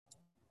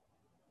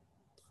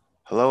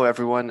Hello,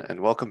 everyone, and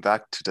welcome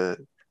back to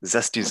the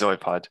Zesty Zoy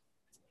Pod.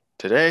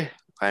 Today,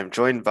 I am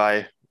joined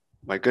by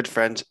my good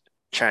friend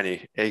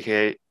Chani,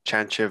 aka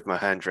Chanchev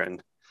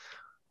Mahandran.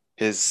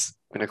 He's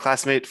been a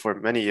classmate for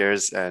many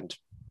years, and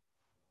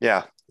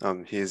yeah,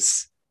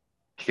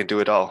 he can do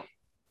it all.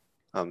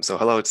 So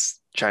hello,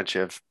 it's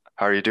Chanchev.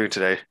 How are you doing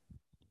today?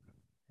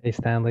 Hey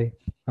Stanley,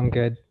 I'm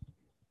good.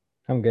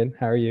 I'm good.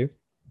 How are you?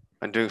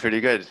 I'm doing pretty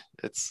good.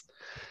 It's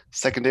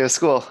second day of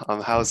school.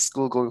 How's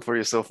school going for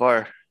you so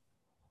far?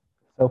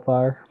 So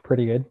far,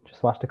 pretty good.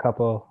 Just watched a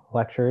couple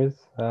lectures.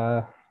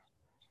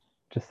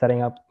 Just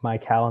setting up my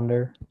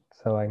calendar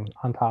so I'm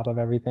on top of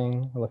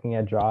everything. Looking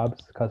at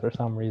jobs because for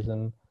some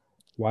reason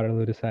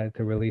Waterloo decided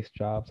to release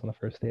jobs on the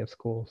first day of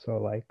school. So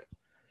like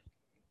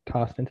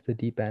tossed into the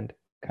deep end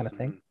kind of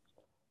thing. Mhm.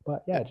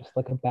 But Yeah. yeah, just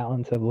like a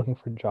balance of looking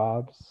for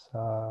jobs.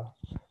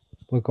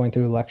 We're going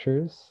through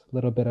lectures, a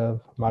little bit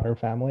of Modern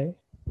Family.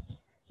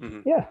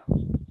 Mhm. Yeah.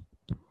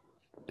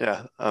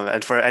 Yeah.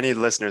 And for any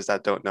listeners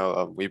that don't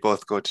know, we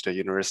both go to the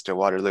University of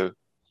Waterloo,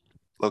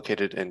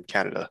 located in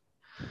Canada.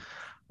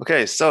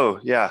 Okay, so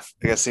yeah,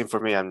 I guess same for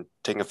me. I'm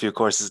taking a few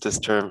courses this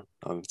term.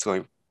 It's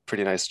going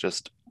pretty nice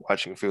just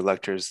watching a few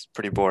lectures.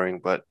 Pretty boring,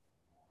 but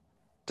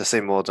the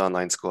same old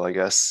online school, I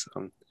guess.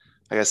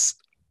 I guess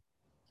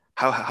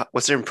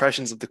what's your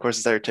impressions of the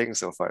courses that you're taking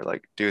so far?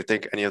 Like, do you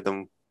think any of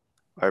them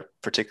are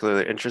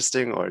particularly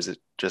interesting, or is it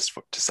just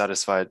to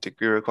satisfy a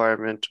degree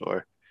requirement,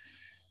 or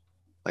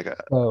like a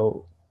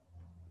So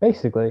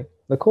basically,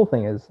 the cool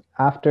thing is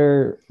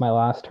after my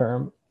last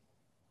term,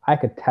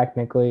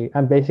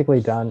 I'm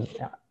basically done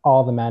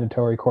all the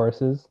mandatory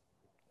courses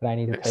that I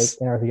need to take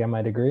nice, in order to get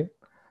my degree.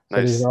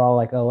 So these nice? are all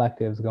like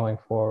electives going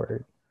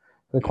forward.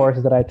 The Mm,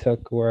 courses that I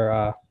took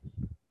were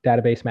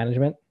database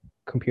management,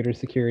 computer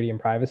security and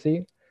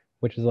privacy,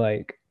 which is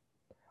like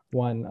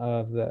one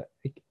of the,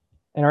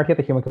 in order to get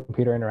the human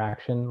computer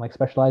interaction like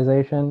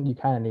specialization, you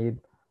kind of need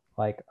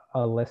like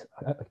a list,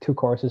 two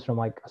courses from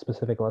like a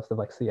specific list of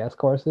like CS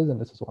courses,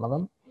 and this is one of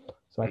them.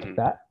 So I took mhm,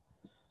 that.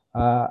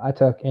 I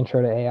took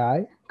Intro to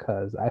AI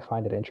because I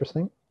find it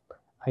interesting.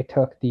 I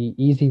took the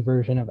easy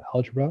version of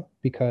algebra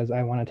because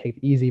I want to take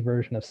the easy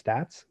version of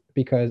stats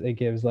because it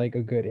gives like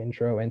a good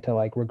intro into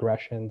like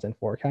regressions and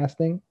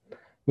forecasting,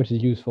 which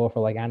is useful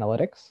for like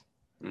analytics.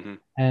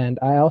 mhm. And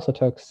I also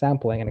took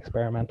sampling and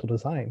experimental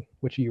design,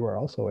 which you were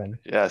also in.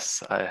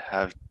 Yes, I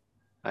have.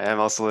 I am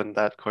also in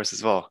that course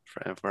as well.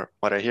 For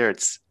what I hear,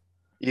 it's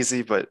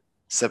easy but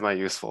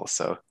semi-useful.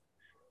 So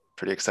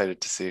pretty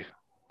excited to see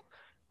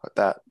what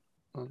that.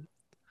 um,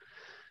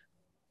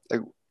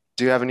 Like,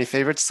 do you have any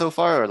favorites so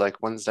far, or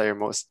like ones that you're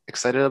most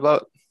excited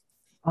about?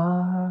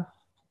 Uh,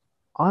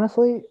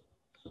 Honestly,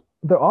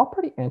 they're all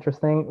pretty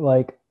interesting.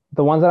 Like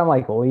the ones that I'm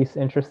like least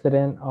interested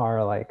in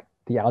are like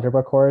the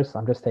algebra course.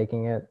 I'm just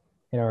taking it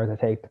in order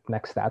to take the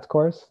next stats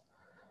course.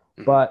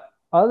 Hmm. But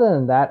other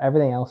than that,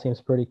 everything else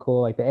seems pretty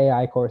cool. Like the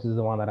AI course is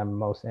the one that I'm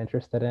most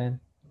interested in,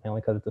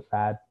 mainly because it's a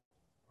fad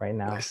right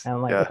now. Nice.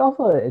 And like Yeah.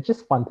 it's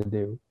just fun to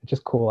do. It's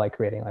just cool like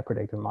creating like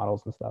predictive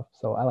models and stuff.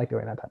 So I like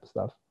doing that type of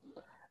stuff,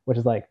 which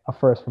is like a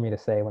first for me to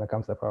say when it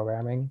comes to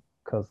programming.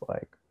 Cause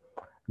like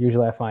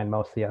usually I find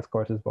most CS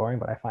courses boring,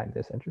 but I find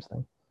this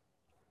interesting.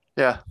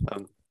 Yeah.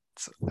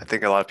 I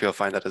think a lot of people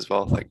find that as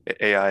well. Like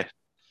AI,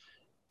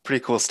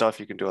 pretty cool stuff.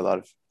 You can do a lot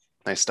of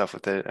nice stuff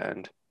with it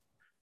and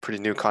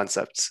pretty new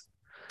concepts.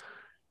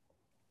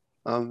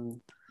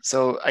 Um,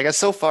 so I guess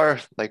so far,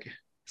 like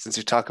since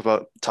you talked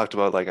about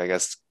like I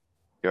guess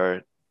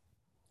your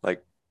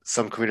like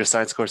some computer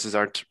science courses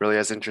aren't really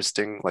as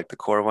interesting, like the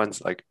core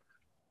ones.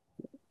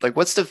 Like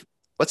what's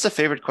the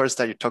favorite course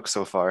that you took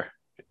so far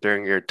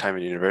during your time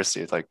at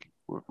university? Like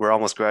we're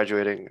almost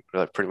graduating,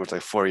 we're like pretty much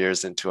like 4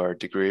 years into our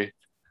degree.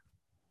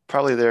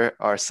 Probably there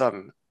are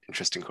some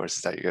interesting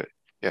courses that you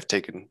have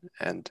taken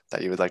and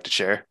that you would like to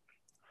share.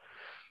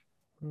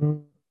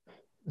 Mm,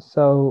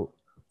 So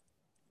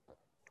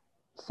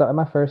so in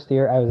my first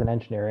year I was in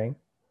engineering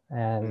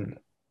and Mm,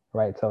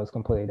 right, so it's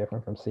completely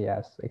different from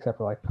CS, except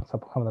for like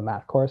some of the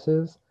math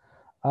courses.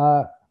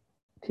 Uh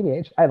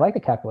TBH, I like the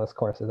calculus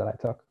courses that I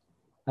took.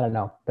 I don't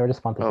know. They were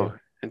just fun to do. oh,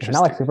 Like,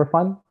 not like interesting. super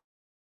fun,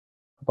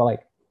 but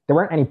like there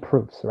weren't any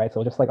proofs, right?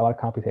 So just like a lot of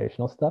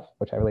computational stuff,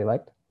 which I really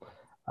liked.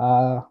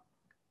 Uh,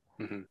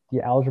 Hmm.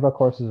 the algebra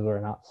courses were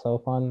not so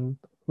fun,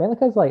 mainly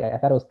because like I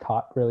thought it was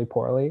taught really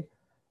poorly.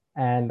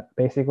 And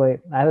basically,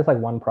 I had this like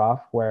one prof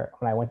where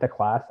when I went to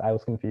class, I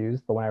was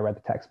confused, but when I read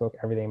the textbook,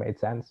 everything made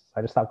sense. So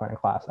I just stopped going to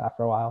class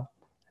after a while,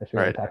 just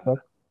reading the Right. textbook.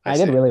 I And I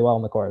did see. really well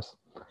in the course.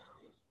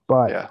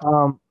 But Yeah.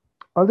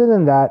 other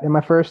than that, in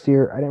my first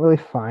year, I didn't really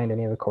find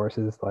any of the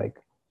courses like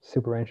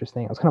super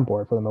interesting. I was kind of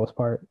bored for the most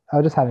part. I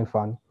was just having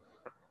fun.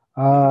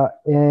 Mm,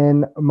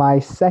 In my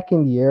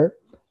second year,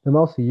 the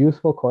most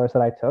useful course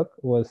that I took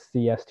was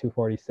CS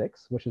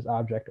 246, which is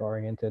object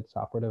oriented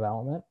software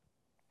development.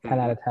 10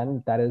 out hmm. of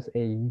 10. That is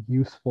a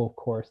useful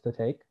course to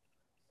take.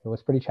 It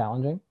was pretty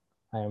challenging.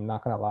 I am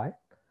not going to lie,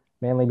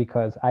 mainly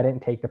because I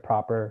didn't take the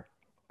proper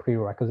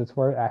prerequisites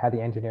for it. I had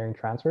the engineering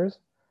transfers.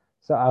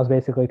 So I was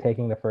basically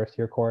taking the first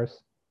year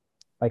course,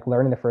 like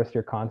learning the first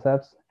year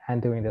concepts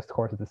and doing this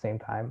course at the same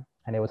time.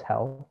 and it was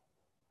hell,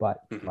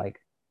 but Hmm. like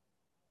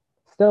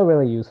still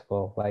really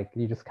useful. Like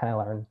you just kind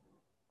of learn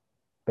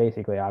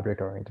basically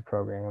object-oriented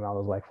programming and all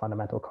those like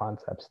fundamental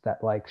concepts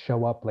that like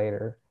show up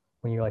later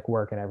when you like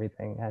work and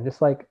everything. And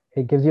just like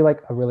it gives you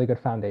like a really good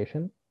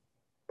foundation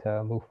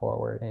to move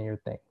forward in your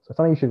thing. So it's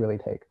something you should really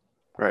take.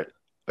 Right.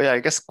 But yeah, I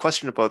guess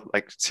question about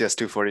like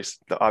CS240,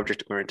 the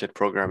object-oriented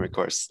programming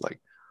course. Like,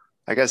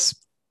 I guess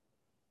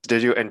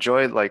did you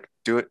enjoy like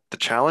do it the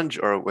challenge,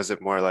 or was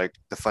it more like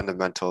the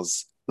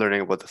fundamentals,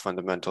 learning about the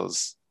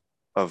fundamentals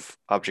of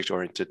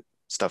object-oriented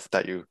stuff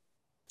that you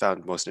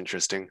found most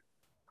interesting?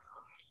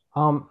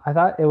 I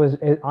thought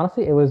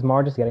honestly, it was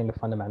more just getting the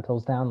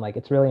fundamentals down. Like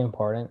it's really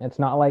important. It's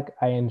not like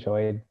I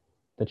enjoyed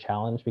the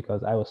challenge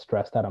because I was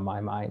stressed out of my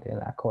mind in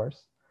that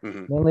course,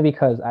 Hmm. mainly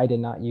because I did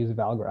not use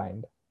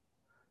Valgrind.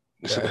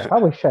 Right? I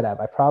probably should have.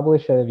 I probably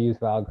should have used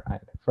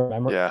Valgrind for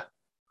memory. Yeah.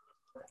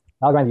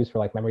 Valgrind used for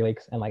like memory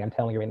leaks, and like I'm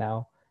telling you right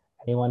now,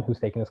 anyone who's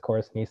taking this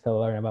course needs to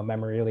learn about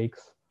memory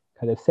leaks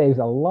because it saves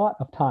a lot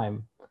of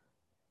time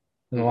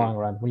in the Hmm. long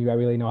run when you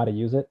really know how to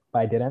use it. But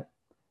I didn't.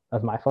 That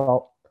was my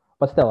fault.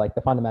 But still, like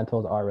the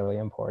fundamentals are really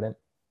important.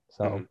 Hmm.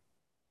 So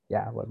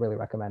yeah, I would really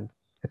recommend.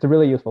 It's a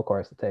really useful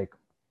course to take.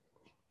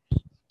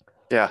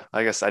 Yeah,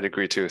 I guess I'd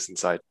agree too,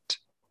 since I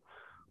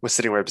was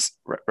sitting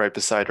right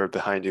beside or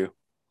behind you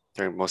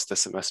during most of the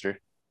semester.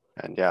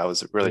 And yeah, it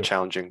was really Yeah.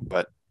 challenging,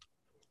 but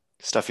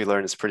stuff you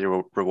learn is pretty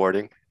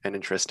rewarding and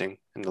interesting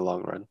in the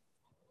long run.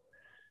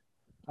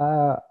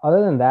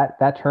 Other than that,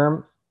 that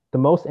term, the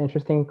most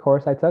interesting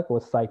course I took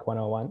was Psych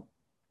 101.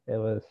 It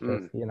was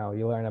just, Mm,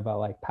 you learn about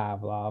like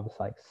Pavlov's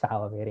like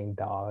salivating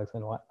dogs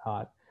and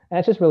whatnot. And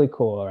it's just really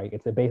cool. Right?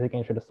 It's a basic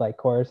intro to psych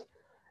course.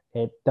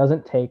 It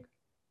doesn't take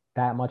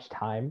that much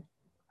time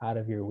out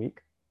of your week.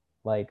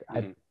 Like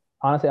I mm,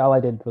 honestly all I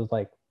did was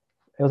like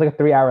it was like a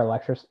 3 hour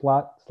lecture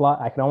slot.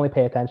 I could only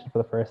pay attention for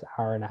the first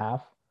hour and a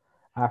half.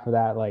 After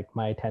that, like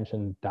my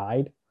attention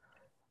died.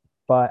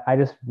 But I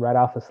just read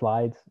off the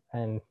slides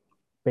and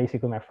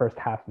basically my first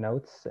half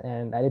notes,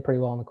 and I did pretty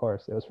well in the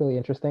course. It was really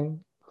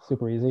interesting,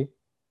 super easy.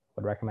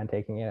 Would recommend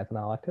taking it as an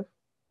elective.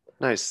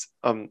 nice.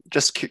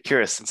 Just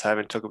curious, since I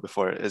haven't took it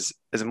before, is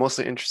it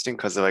mostly interesting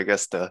because of I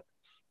guess the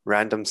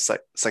random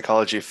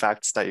psychology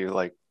facts that you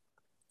like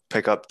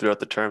pick up throughout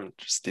the term,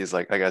 just these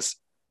like I guess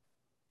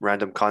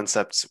random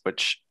concepts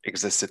which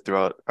existed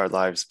throughout our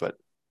lives, but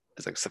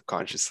it's like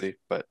subconsciously,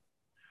 but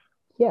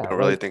we Yeah, don't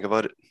really like think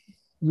about it.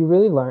 you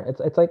really learn.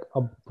 It's like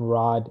a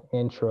broad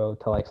intro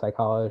to like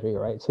psychology,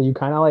 right? So you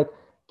kind of like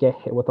get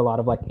hit with a lot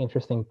of like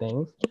interesting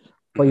things,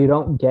 but you Hmm.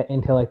 don't get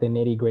into like the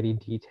nitty gritty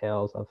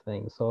details of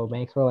things. So it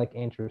makes for like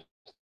interesting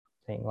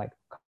like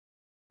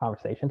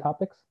conversation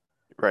topics,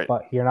 Right.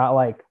 but you're not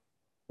like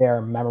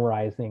they're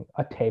memorizing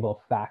a table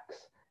of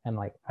facts and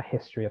like a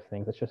history of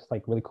things. It's just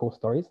like really cool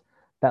stories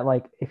that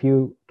like if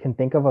you can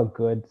think of a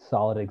good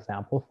solid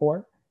example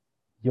for,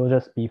 you'll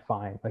just be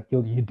fine. Like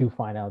you do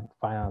find out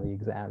the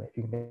exam if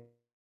you can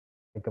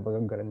think of a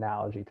good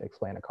analogy to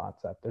explain a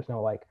concept. There's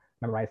no like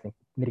memorizing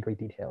nitty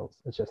gritty details.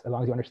 It's just as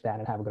long as you understand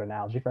and have a good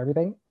analogy for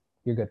everything,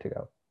 you're good to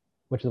go.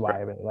 Which is Right. why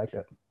I really liked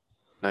it.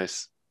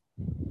 Nice.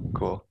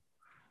 Cool.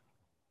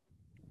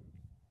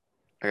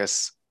 I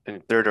guess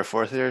in third or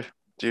fourth year,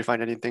 do you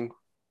find anything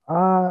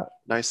Uh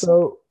nice?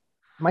 so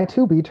my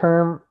 2B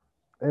term,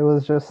 it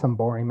was just some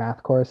boring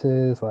math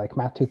courses like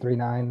math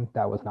 239.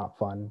 That was not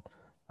fun.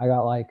 I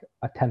got like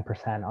a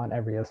 10% on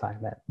every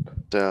assignment.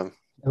 Damn.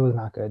 It was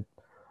not good.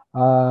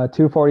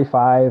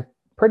 245,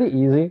 pretty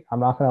easy. I'm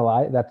not gonna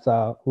lie. That's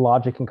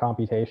logic and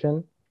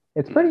computation.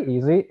 It's Mm, pretty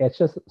easy. It's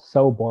just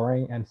so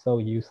boring and so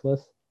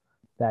useless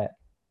that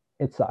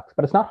it sucks.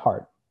 But it's not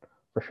hard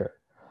for sure.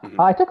 mm,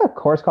 I took a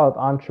course called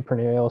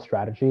entrepreneurial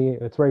strategy.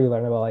 It's where you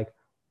learn about like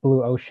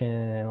blue ocean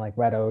and like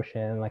red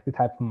ocean, like the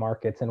type of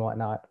markets and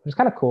whatnot, which is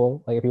kind of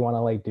cool. Like if you want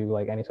to like do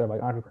like any sort of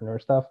like entrepreneur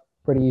stuff,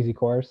 pretty easy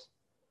course.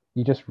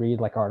 You just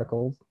read like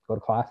articles, go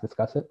to class,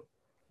 discuss it.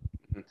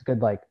 mm, It's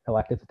good like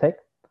elective to take.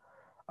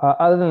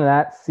 Other than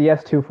that,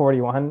 CS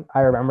 241,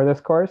 I remember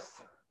this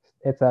course.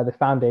 It's the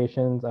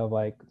foundations of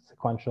like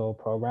sequential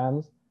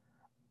programs.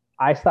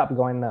 I stopped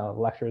going to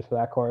lectures for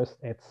that course.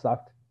 It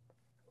sucked.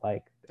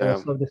 Like it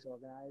was damn. so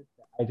disorganized.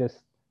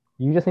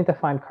 You just need to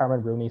find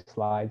Carmen Rooney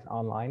slides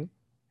online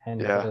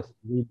and Yeah. just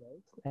read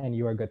those, and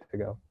you are good to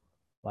go.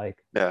 Like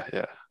Yeah.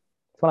 Yeah.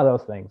 it's one of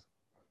those things.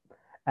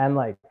 And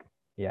like,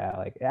 yeah,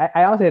 like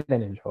I honestly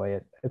didn't enjoy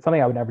it. It's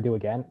something I would never do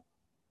again,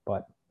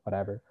 but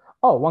whatever.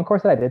 Oh, one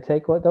course that I did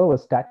take though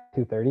was Stat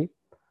 230.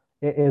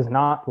 It is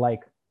not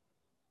like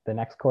the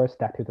next course,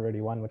 Stat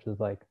 231, which is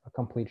like a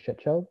complete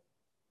shit show.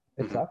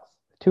 It Hmm. sucks.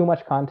 Too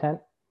much content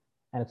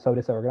and it's so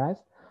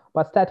disorganized.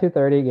 But Stat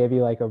 230 gave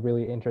you like a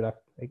really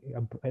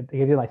it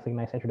gave you like a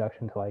nice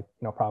introduction to like,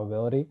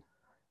 probability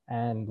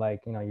and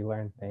like, you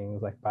learn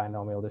things like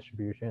binomial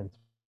distributions,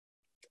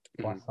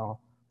 Hmm. Poisson,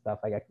 stuff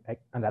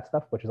and that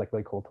stuff, which is like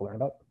really cool to learn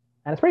about.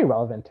 And it's pretty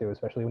relevant too,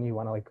 especially when you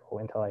want to like go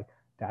into like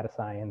data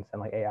science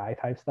and like AI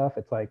type stuff.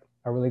 It's like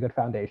a really good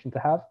foundation to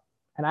have.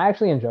 And I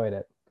actually enjoyed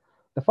it.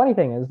 The funny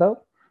thing is that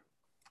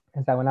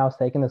when I was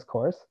taking this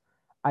course,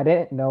 I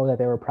didn't know that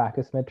there were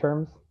practice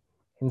midterms.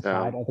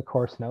 inside Um, of the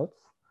course notes.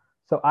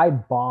 So I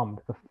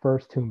bombed the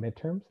first two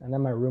midterms, and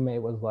then my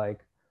roommate was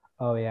like,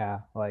 "Oh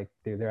yeah, like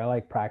dude, there are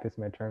like practice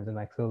midterms and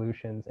like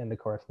solutions in the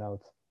course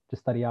notes.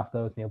 Just study off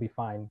those, and you'll be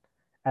fine."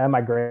 And then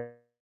my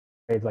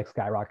grades like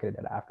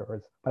skyrocketed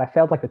afterwards. But I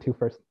failed like the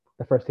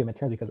first two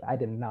midterms because I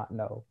did not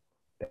know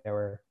that there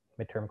were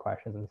midterm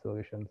questions and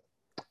solutions.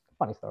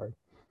 Funny story.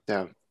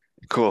 yeah,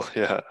 cool.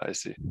 Yeah, I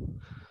see.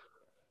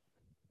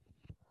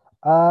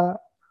 Uh,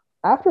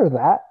 After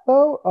that,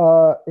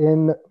 though,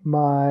 in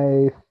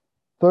my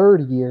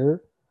third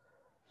year,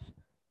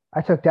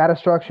 I took data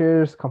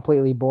structures,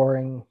 completely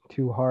boring,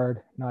 too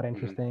hard, not Mhm.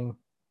 interesting.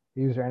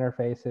 User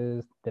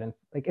interfaces didn't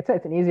like it's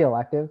an easy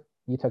elective.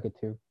 You took it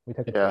too. We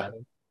took it Yeah,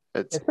 together.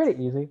 it's It's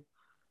pretty easy,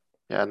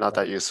 yeah, not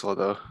but that useful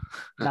though.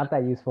 not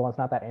that useful. It's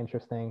not that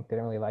interesting.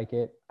 Didn't really like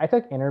it. I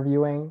took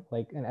interviewing,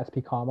 like an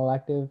SP Com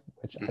elective,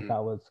 which I Mhm.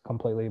 thought was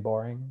completely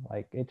boring.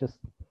 Like it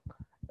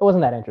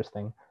wasn't that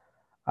interesting.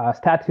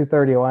 Stat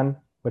 231,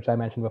 which I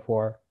mentioned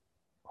before,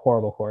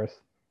 horrible course.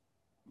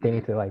 They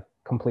need Mhm. to like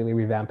completely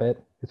revamp it.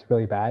 It's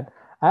really bad.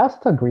 I also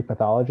took Greek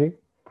mythology.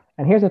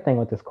 And here's the thing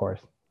with this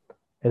course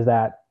is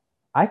that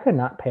I could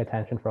not pay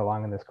attention for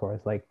long in this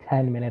course, like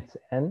 10 minutes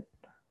in,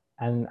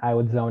 and I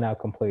would zone out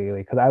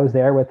completely because I was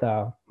there with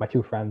my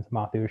two friends,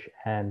 Mathush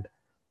and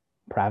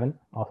Pravin,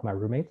 also my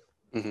roommates.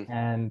 Mhm.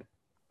 And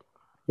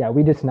yeah,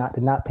 we just not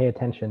did not pay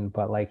attention,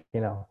 but like,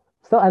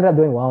 still ended up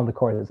doing well in the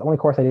course. It's the only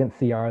course I didn't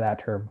CR that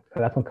term. So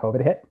that's when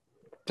COVID hit.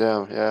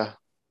 Damn, yeah.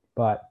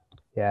 But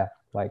yeah,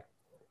 like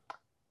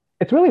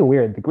it's really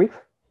weird. The Greeks,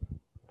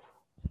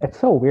 it's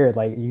so weird.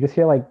 Like you just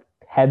hear like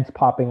heads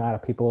popping out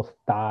of people's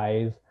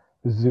thighs.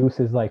 Zeus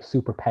is like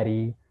super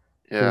petty.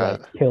 He Yeah,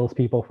 like kills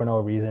people for no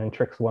reason and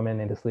tricks women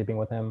into sleeping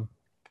with him.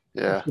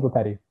 It's yeah. super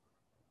petty.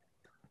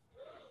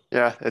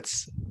 Yeah,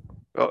 it's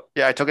well,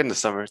 yeah, I took it in the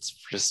summer. It's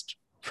just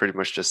pretty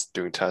much just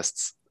doing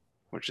tests,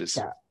 which is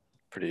Yeah,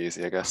 pretty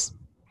easy, I guess.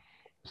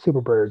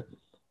 super bird.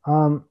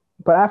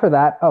 But after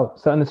that, oh,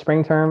 so in the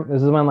spring term,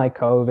 this is when like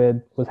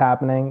COVID was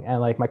happening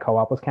and like my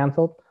co-op was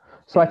canceled.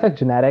 So I Mhm. took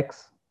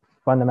genetics,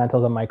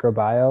 fundamentals of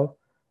microbiome,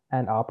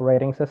 and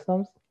operating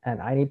systems.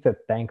 And I need to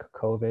thank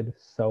COVID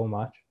so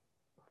much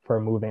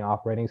for moving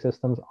operating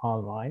systems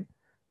online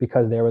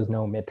because there was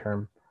no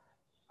midterm.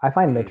 I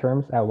find Mhm.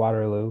 midterms at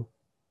Waterloo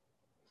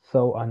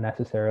so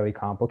unnecessarily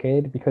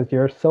complicated because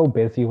you're so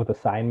busy with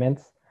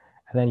assignments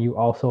and then you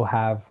also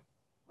have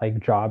like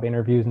job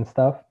interviews and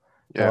stuff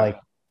that Yeah, like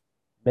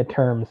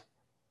midterms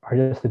are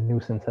just a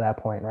nuisance at that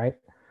point, right?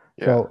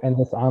 yeah. So in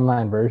this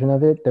online version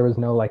of it, there was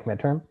no like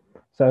midterm.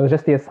 So it was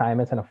just the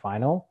assignments and a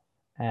final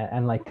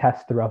and like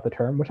tests throughout the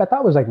term, which I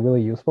thought was like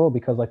really useful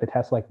because like the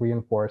tests like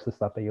reinforced the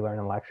stuff that you learn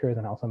in lectures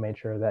and also made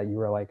sure that you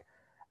were like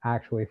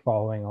actually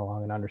following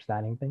along and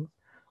understanding things,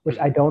 which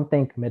I Mhm. don't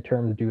think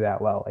midterms do that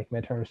well. Like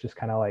midterms just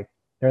kind of like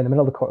they're in the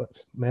middle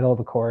of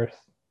the course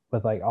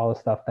with like all the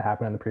stuff that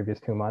happened in the previous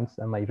 2 months,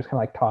 and like you just kind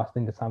of like tossed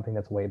into something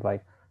that's weighed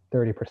like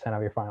 30%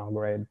 of your final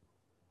grade.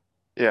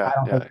 I Yeah,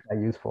 don't think yeah. it's that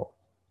useful.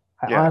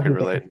 I Yeah, I could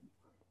honestly think, relate.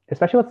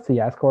 especially with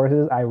CS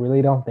courses, I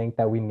really don't think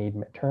that we need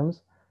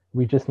midterms.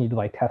 We just need to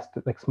like test,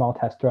 like small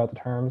tests throughout the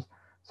terms,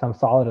 some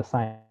solid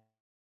assignments,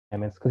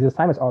 because the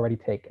assignments already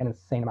take an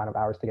insane amount of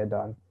hours to get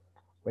done,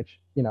 which,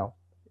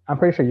 I'm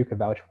pretty sure you could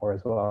vouch for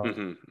as well.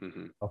 Hmm,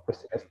 hmm. For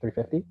CS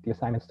 350, the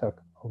assignments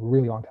took a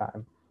really long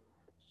time.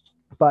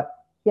 But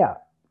yeah,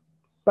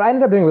 but I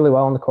ended up doing really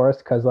well in the course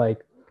because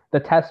like the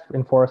test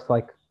enforced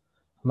like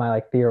my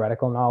like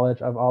theoretical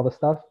knowledge of all the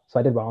stuff. So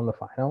I did well in the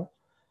final.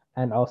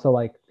 And also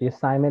like the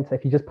assignments,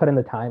 if you just put in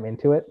the time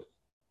into it,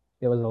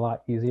 it was a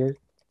lot easier.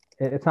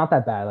 It's not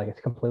that bad. Like it's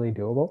completely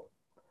doable.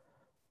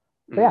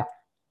 But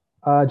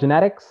Hmm. yeah,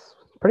 genetics,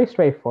 pretty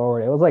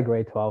straightforward. It was like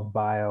grade 12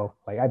 bio.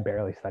 Like I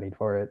barely studied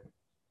for it.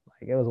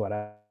 Like it was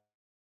whatever.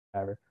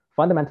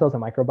 Fundamentals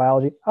and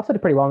microbiology. I also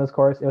did pretty well in this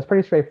course. It was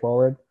pretty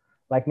straightforward.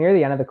 Like near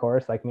the end of the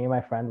course, like me and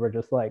my friend were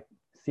just like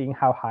seeing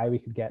how high we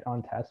could get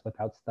on tests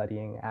without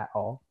studying at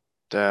all,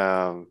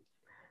 Damn.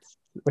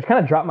 which kind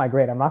of dropped my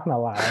grade. I'm not gonna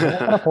lie. I think I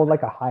could have pulled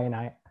like a high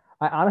nine.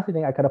 I honestly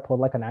think I could have pulled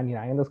like a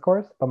 99 in this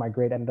course, but my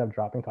grade ended up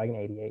dropping to like an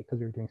 88 because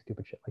we were doing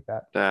stupid shit like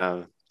that.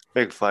 Damn.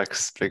 Big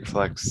flex, big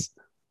flex.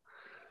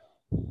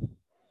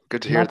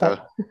 Good to I'm hear not that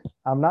though.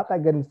 I'm not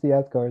that good in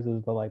CS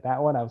courses, but like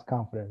that one I was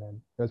confident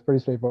in. It was pretty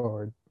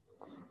straightforward.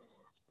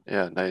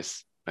 Yeah,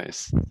 nice,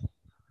 nice.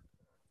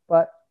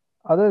 But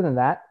other than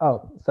that,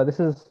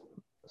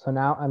 so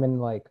now I'm in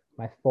like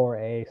my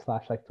 4A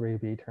slash like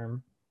 3B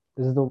term.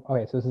 So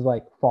this is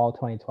like fall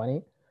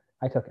 2020.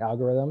 I took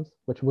algorithms,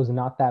 which was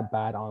not that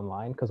bad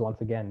online because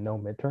once again, no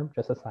midterm,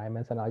 just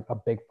assignments and like a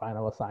big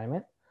final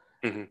assignment,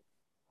 Hmm.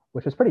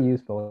 which was pretty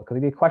useful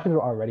because the questions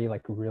were already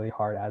like really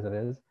hard as it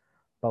is.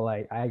 But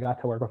like I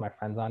got to work with my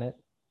friends on it.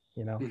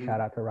 Hmm.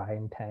 Shout out to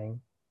Ryan,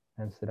 Tang,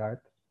 and Siddharth.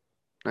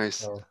 Nice.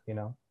 So,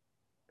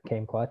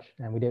 came clutch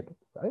and I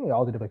think we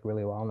all did like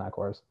really well in that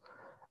course.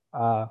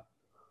 Uh,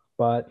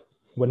 but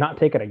would not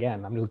take it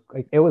again. I'm just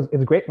like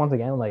it's great once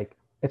again. Like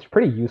it's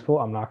pretty useful.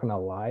 I'm not gonna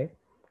lie,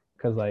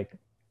 because like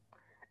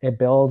it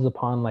builds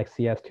upon like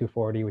CS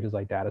 240, which is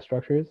like data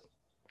structures.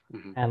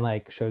 Hmm. and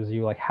like shows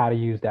you like how to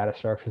use data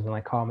structures and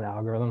like common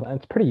algorithms.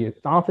 And it's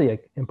honestly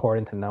like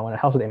important to know, and it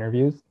helps with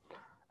interviews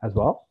as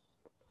well.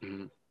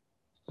 Hmm.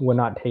 Would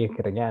not take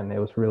it again. It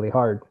was really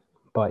hard.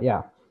 But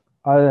yeah,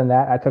 other than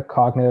that, I took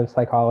cognitive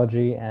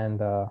psychology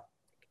and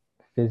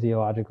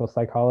physiological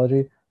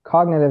psychology.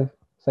 Cognitive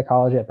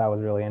psychology, I thought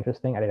was really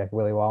interesting. I did like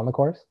really well in the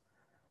course,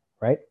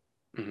 right?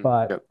 Hmm.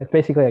 But Yep. it's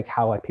basically like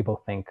how like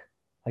people think,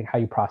 like how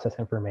you process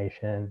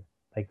information,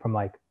 like from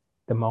like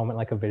the moment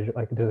like a visual,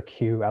 like there's a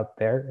cue out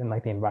there in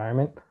like the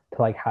environment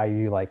to like how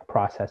you like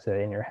process it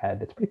in your head.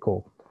 It's pretty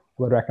cool.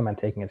 I would recommend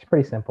taking it. It's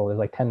pretty simple. There's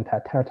like 10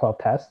 or 12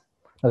 tests.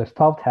 No, there's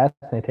 12 tests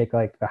and they take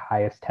like the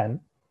highest 10.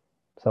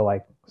 So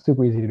like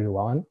super easy to do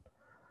well in.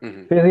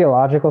 Hmm.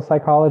 Physiological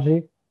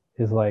psychology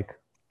is like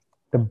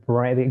the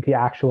brain, the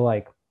actual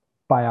like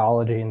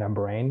biology in the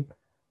brain.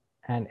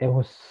 And it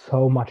was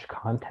so much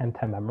content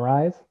to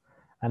memorize.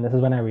 And this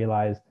is when I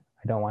realized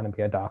I don't want to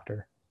be a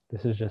doctor.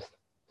 This is just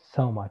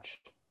so much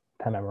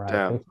to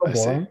memorize. It Damn, was so I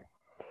see. boring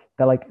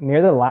that like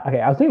near the last,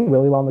 okay, I was doing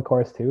really well in the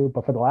course too,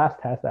 but for the last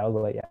test, I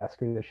was like, yeah,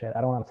 screw this shit.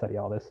 I don't want to study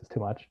all this. It's too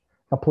much.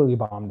 Completely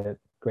bombed it.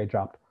 Grade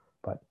dropped.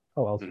 But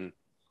oh well. Hmm.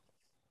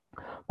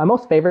 My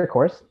most favorite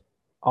course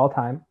all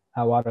time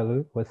at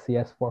Waterloo was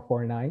CS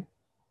 449.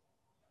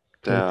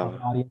 Can you tell Damn. the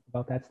audience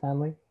about that,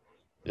 Stanley?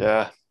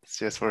 Yeah,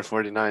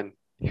 CS449,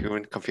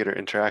 human computer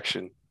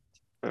interaction.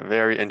 A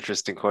very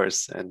interesting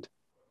course. And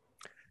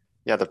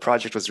yeah, the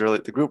project was really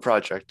the group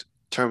project,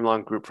 term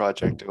long group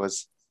project. It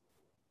was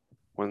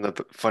one of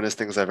the funnest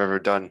things I've ever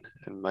done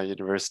in my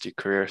university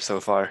career so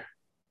far.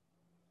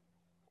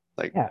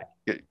 Like, Yeah,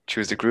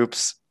 choose the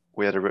groups.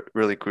 We had a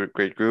really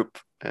great group,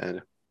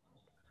 and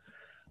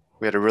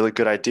we had a really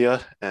good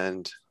idea.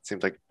 And it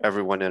seemed like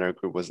everyone in our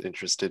group was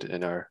interested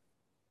in our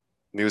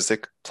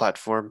music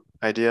platform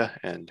idea,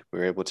 and we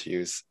were able to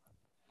use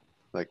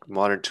like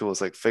modern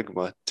tools like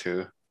Figma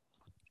to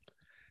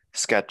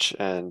sketch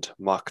and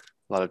mock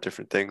a lot of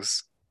different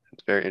things.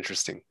 It's very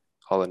interesting,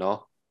 all in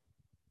all.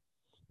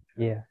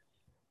 yeah.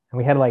 And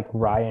we had like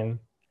Ryan,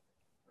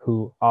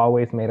 who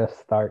always made us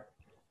start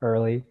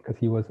early because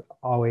he was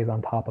always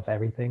on top of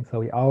everything. So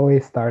we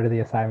always started the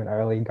assignment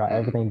early, got Mm-hmm.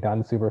 everything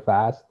done super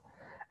fast.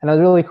 And it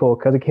was really cool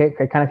because it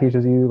kind of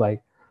teaches you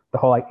like the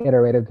whole like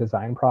iterative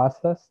design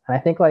process. And I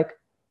think like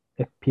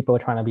if people are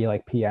trying to be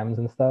like PMs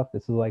and stuff,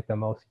 this is like the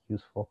most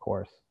useful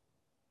course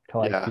to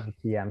like Yeah. do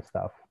PM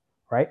stuff,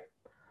 right?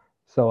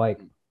 So like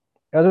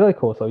it was really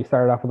cool. So we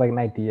started off with like an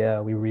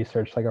idea. We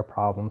researched like a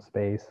problem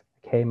space,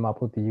 came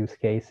up with the use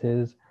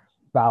cases,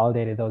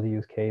 validated those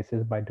use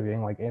cases by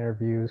doing like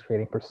interviews,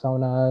 creating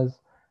personas,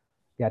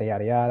 yada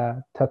yada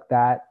yada. Took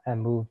that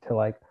and moved to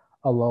like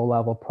a low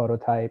level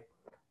prototype,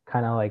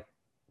 kind of like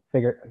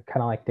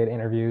did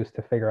interviews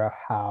to figure out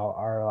how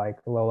our like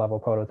low level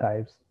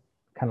prototypes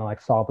kind of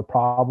like solve the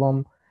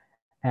problem.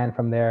 And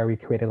from there we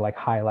created like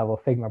high level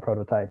Figma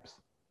prototypes.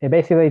 It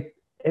basically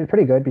it's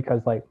pretty good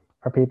because like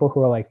for people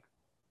who are like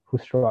who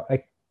struggle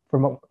like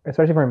for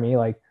especially for me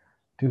like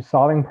do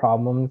solving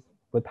problems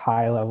with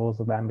high levels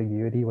of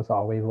ambiguity was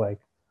always like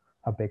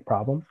a big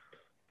problem,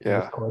 and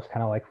this Yeah. course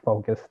kind of like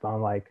focused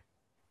on like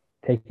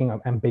taking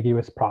an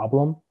ambiguous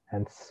problem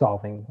and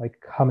solving like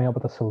coming up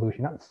with a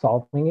solution, not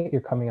solving it,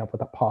 you're coming up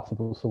with a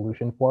possible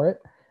solution for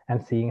it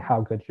and seeing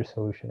how good your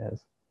solution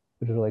is,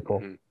 which is really cool.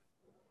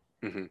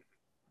 Hmm. Hmm.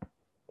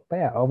 But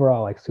yeah,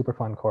 overall like super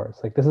fun course.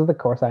 Like this is the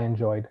course I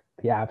enjoyed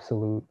the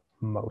absolute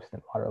most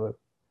in Waterloo.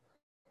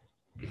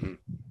 Hmm.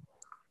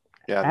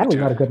 Yeah, me And we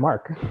too. got a good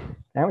mark.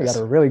 And we got a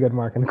Yes, really good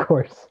mark in the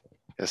course.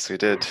 yes, we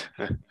did.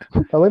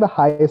 Probably the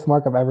highest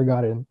mark I've ever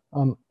gotten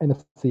in a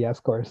CS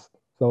course.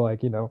 So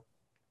like,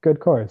 good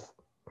course.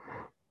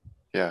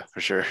 Yeah,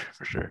 for sure,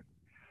 for sure.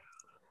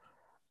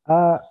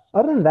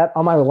 Other than that,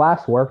 on my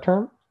last work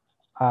term,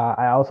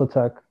 I also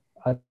took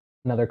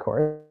another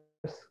course,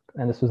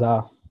 and this was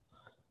a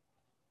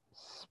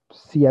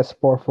CS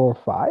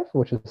 445,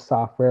 which is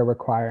software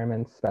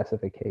requirements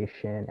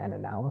specification and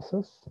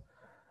analysis.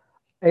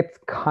 It's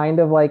kind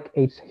of like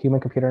a human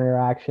computer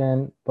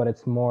interaction, but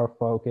it's more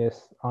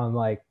focused on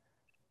like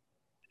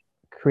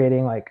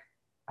creating like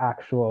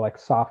actual like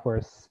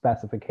software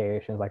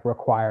specifications, like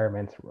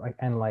requirements, like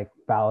and like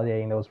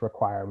validating those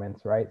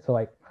requirements, right? So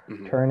like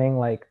Hmm. turning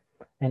like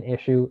an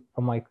issue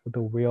from like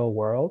the real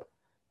world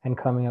and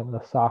coming up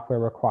with a software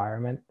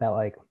requirement that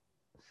like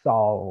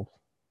solves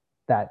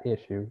that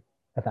issue,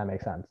 if that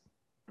makes sense.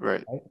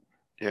 Right. Right?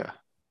 Yeah.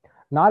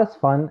 Not as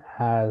fun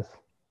as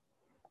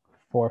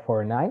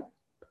 449.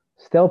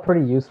 Still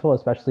pretty useful,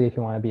 especially if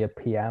you want to be a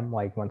PM.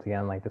 Like once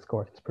again, like this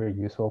course is pretty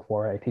useful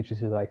for it. It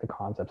teaches you like the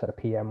concepts that a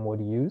PM would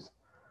use.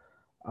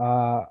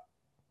 Uh,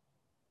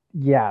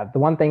 yeah, the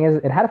one thing is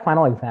it had a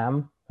final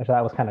exam, which I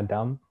thought was kind of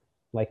dumb.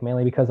 Like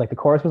mainly because like the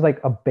course was like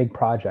a big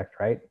project,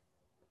 right?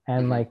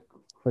 And Hmm. like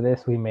for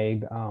this we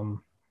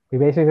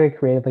basically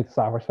created like the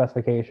software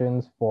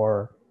specifications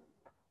for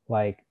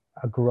like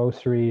a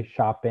grocery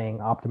shopping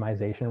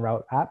optimization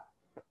route app.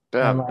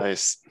 And Damn, like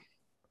nice.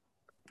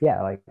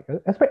 yeah, like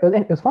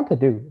it was fun to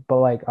do, but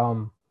like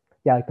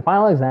yeah, like the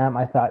final exam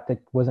I thought that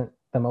wasn't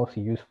the most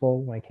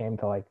useful when it came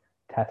to like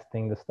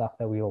testing the stuff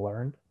that we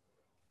learned.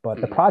 But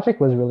the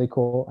project was really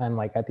cool, and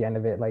like at the end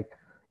of it, like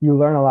you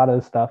learn a lot of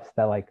the stuff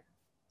that like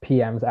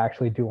PMs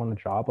actually do on the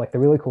job. Like the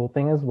really cool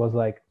thing was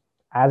like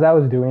as I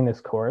was doing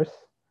this course,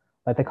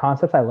 like the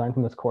concepts I learned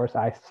from this course,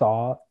 I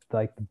saw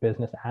like the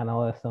business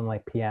analysts and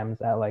like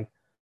PMs at like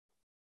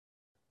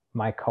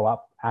my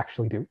co-op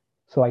actually do.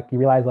 So like you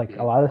realize like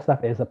a lot of the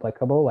stuff is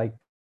applicable, like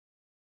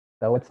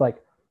though it's like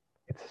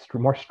it's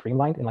more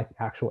streamlined in like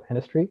the actual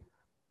industry,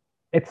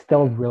 it's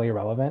still really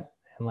relevant.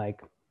 And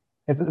like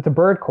it's a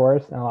bird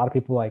course, and a lot of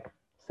people like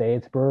say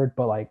it's bird,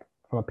 but like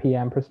from a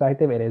PM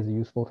perspective, it is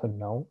useful to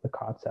know the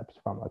concepts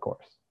from the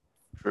course.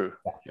 True.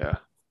 Yeah.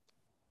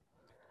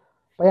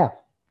 But yeah,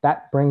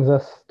 that brings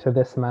us to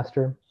this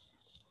semester.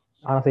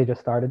 Honestly, it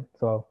just started,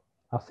 so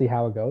I'll see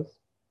how it goes.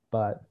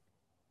 But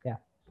yeah.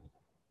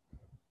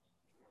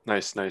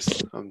 Nice.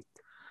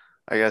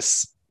 I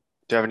guess,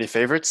 do you have any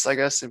favorites, I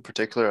guess, in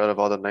particular out of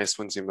all the nice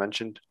ones you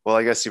mentioned? Well,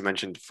 I guess you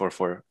mentioned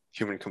for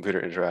human computer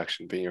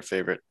interaction being your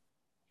favorite.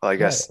 Well,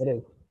 Yeah, it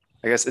is.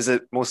 I guess, is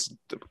it most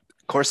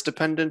course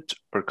dependent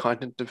or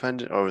content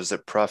dependent, or is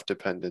it prof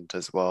dependent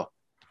as well?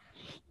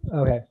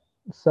 Okay.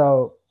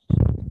 So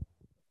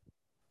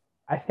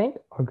I think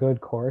a good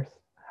course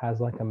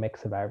has like a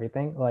mix of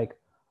everything. Like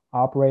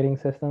operating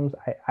systems,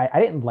 I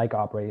didn't like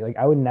operating. Like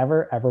I would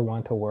never ever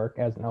want to work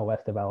as an OS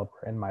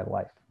developer in my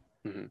life.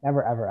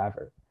 Never, ever,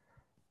 ever.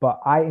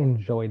 But I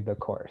enjoyed the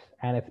course.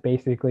 And it's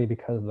basically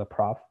because of the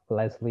prof,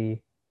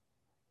 Leslie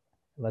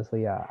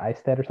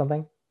Eisted or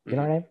something. You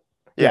know her name?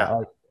 Yeah.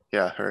 Like,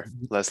 Yeah, her,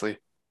 Leslie.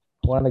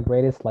 one of the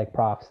greatest like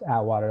profs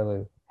at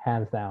Waterloo,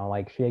 hands down.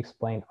 Like she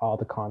explained all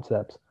the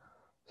concepts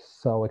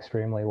so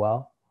extremely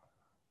well.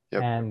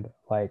 Yep. And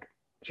like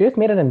she just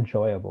made it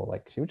enjoyable.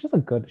 Like she was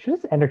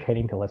just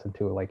entertaining to listen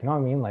to. Like, you know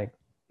what I mean? Like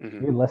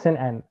you listen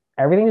and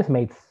everything just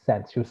made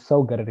sense. She was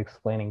so good at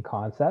explaining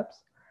concepts.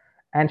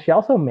 And she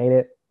also made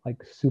it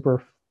like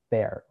super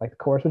fair. Like the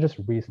course was just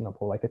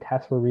reasonable. Like the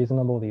tests were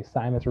reasonable, the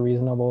assignments were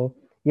reasonable.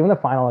 Even the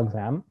final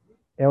exam,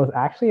 it was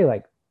actually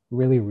like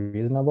really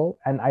reasonable.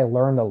 And I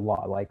learned a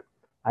lot. Like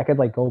I could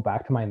like go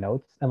back to my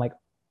notes and like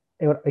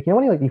it would, like, you know,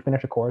 when you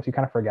finish a course, you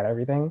kind of forget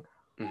everything.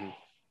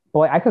 But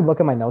like I could look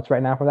at my notes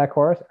right now for that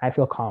course. I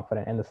feel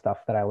confident in the stuff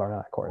that I learned in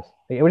that course.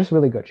 Like, it was just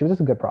really good. She was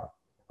just a good prof,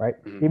 right?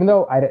 Even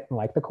though I didn't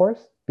like the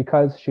course,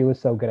 because she was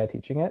so good at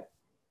teaching it,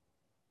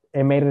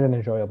 it made it an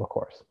enjoyable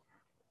course.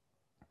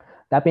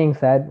 That being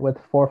said, with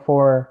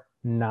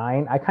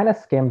 449, I kind of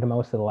skimmed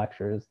most of the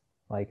lectures.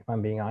 Like if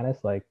I'm being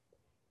honest, like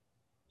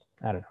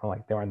I don't know,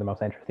 like they weren't the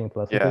most interesting to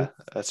listen to.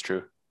 Yeah, that's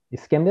true. You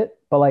skimmed it,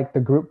 but like the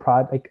group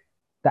prod, like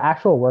the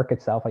actual work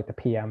itself, like the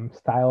PM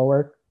style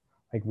work,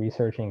 like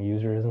researching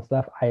users and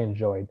stuff, I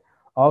enjoyed.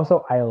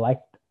 Also, I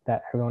liked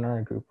that everyone in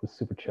our group was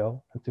super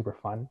chill and super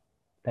fun,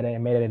 that it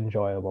made it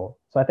enjoyable.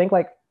 So I think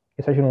like,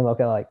 especially when you look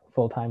at like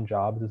full-time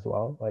jobs as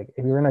well, like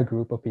if you're in a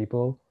group of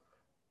people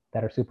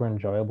that are super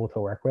enjoyable to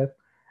work with,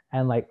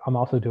 and like I'm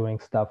also doing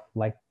stuff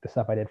like the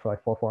stuff I did for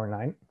like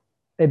 449,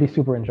 it'd be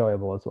super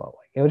enjoyable as well.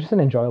 Like it was just an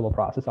enjoyable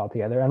process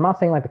altogether. And I'm not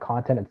saying like the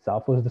content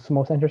itself was the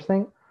most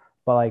interesting,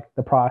 but like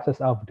the process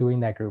of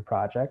doing that group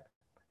project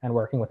and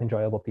working with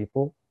enjoyable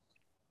people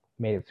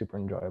made it super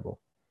enjoyable.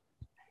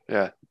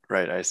 Yeah,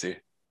 right. I see.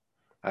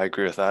 I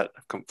agree with that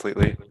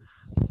completely.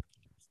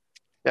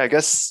 Yeah, I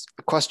guess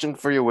a question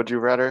for you, would you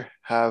rather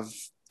have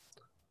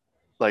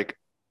like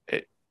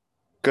a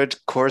good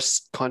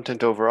course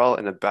content overall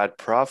and a bad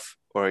prof,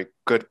 or a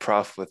good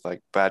prof with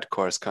like bad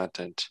course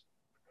content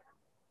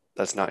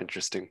that's not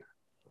interesting?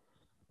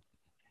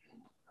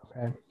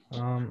 Okay.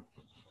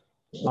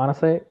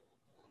 Honestly,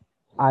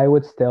 I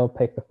would still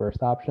pick the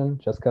first option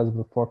just because of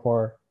the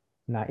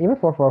 449, even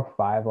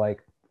 445,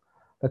 like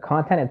the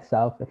content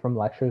itself from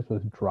lectures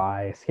was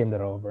dry, I skimmed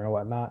it over and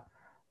whatnot.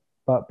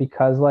 But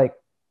because like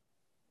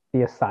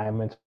the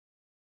assignments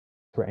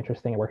were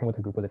interesting and working with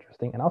the group was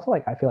interesting, and also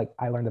like I feel like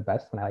I learned the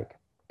best when I like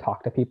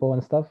talk to people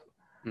and stuff,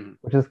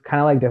 which is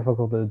kind of like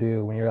difficult to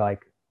do when you're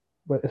like,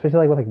 especially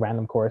like with like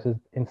random courses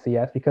in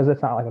CS, because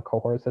it's not like a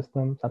cohort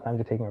system. Sometimes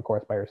you're taking a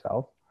course by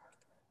yourself,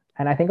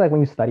 and I think like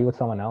when you study with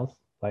someone else,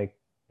 like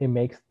it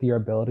makes your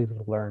ability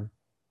to learn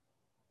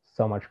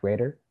so much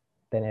greater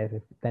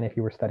than if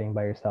you were studying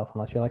by yourself,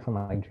 unless you're like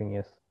someone like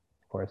genius,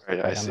 of course. Right,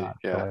 I Like I'm see. not,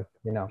 so Yeah. like,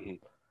 you know.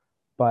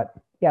 But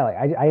yeah,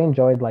 like I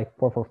enjoyed like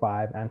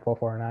 445 and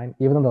 449,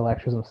 even though the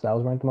lectures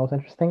themselves weren't the most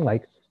interesting.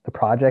 Like the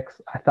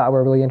projects I thought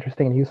were really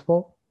interesting and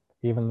useful,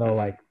 even though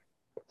like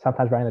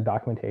sometimes writing the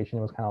documentation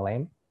was kind of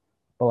lame.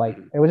 But like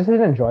it was just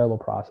an enjoyable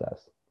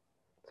process.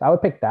 So I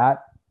would pick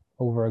that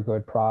over a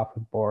good prof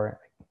or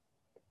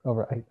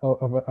over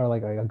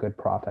like a good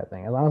prof type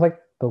thing. As long as like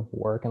the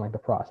work and like the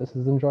process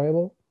is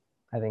enjoyable,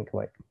 I think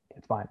like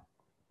it's fine.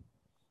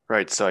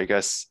 Right. So I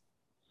guess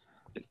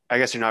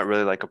you're not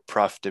really like a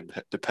prof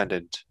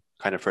dependent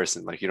kind of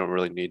person. Like you don't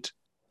really need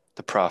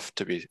the prof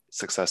to be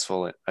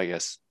successful, I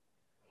guess,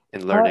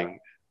 in learning.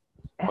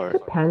 It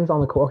depends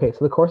on the course. Okay,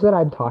 so the courses that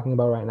I'm talking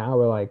about right now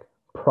were like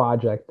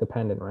project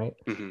dependent, right?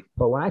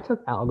 But when I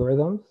took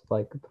algorithms,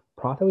 like the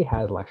prof that we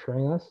had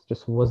lecturing us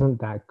just wasn't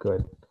that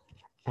good.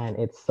 and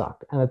it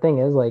sucked. And the thing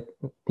is, like,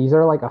 these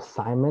are like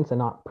assignments and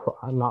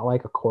not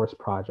like a course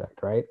project,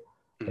 right?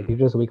 Like Mhm. these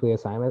are just weekly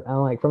assignments.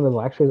 And like from the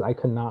lectures, I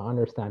could not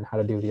understand how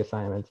to do the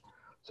assignments.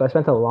 So I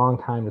spent a long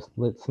time just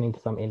listening to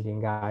some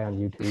Indian guy on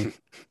YouTube Right.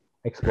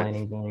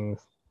 explaining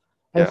things.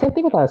 And the Yeah. same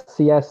thing with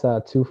CS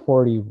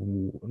 240,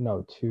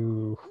 no,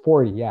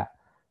 240, yeah.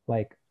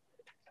 Like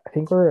I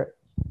think do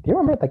you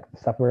remember like the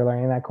stuff we were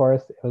learning in that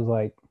course? It was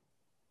like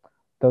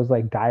those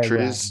like diagrams.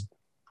 Trees,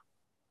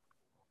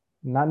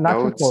 Not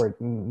nodes.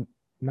 240,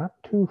 not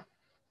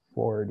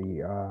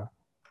 240,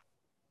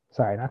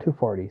 sorry, not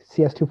 240,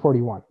 CS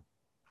 241.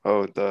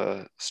 Oh,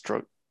 the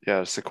stroke.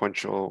 Yeah,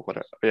 sequential.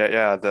 Whatever. Yeah,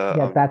 yeah. The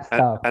Yeah, that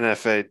stuff.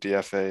 NFA,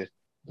 DFA.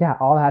 Yeah,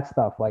 all that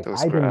stuff. Like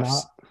Those I did graphs.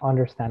 not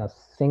understand a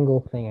single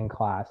thing in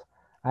class.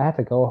 I had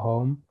to go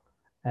home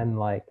and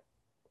like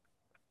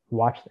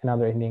watch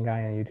another Indian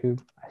guy on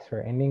YouTube. I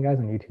swear, Indian guys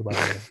on YouTube are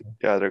amazing.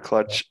 Yeah, they're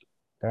clutch.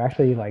 They're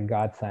actually like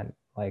God sent,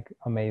 like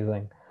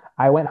amazing.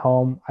 I went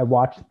home, I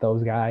watched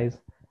those guys,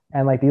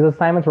 and like these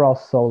assignments were all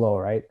solo,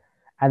 right?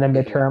 And the Hmm.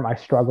 midterm, I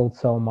struggled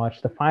so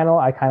much. The final,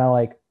 I kind of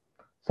like,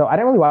 so I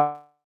didn't really watch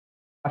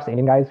the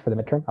Indian guys for the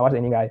midterm. I watched the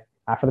Indian guy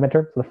after the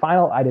midterm. So the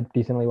final, I did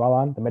decently well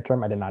on. The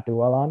midterm, I did not do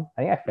well on.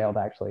 I think I Hmm. failed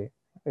actually,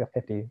 like a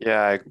 50.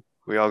 Yeah,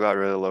 we all got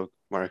really low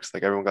marks.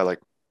 Like everyone got like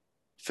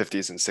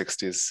 50s and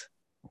 60s.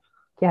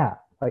 Yeah,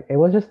 like it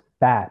was just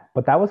bad.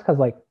 But that was because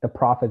like the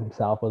prof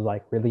himself was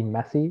like really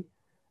messy.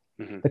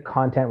 Hmm. The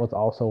content was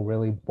also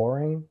really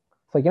boring.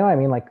 It's like, you know what I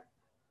mean? Like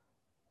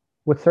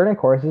with certain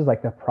courses,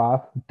 like the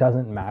prof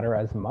doesn't matter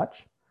as much.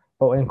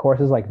 But in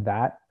courses like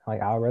that,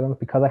 like algorithms,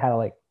 because I had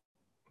like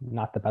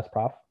not the best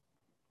prof,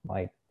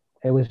 like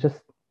it was just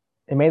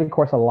it made the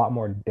course a lot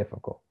more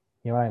difficult.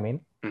 You know what I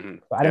mean? Hmm.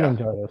 So I didn't Yeah.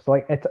 enjoy those. So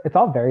like it's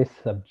all very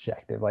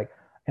subjective. Like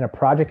in a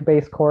project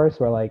based course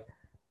where like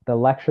the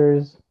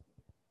lectures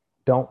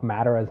don't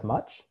matter as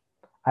much,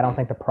 I don't Hmm.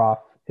 think the prof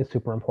is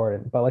super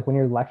important. But like when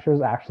your lectures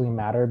actually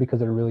matter because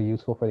they're really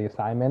useful for the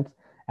assignments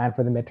and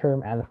for the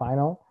midterm and the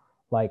final,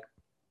 like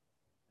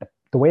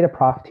the way the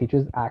prof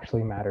teaches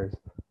actually matters.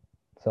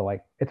 So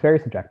like it's very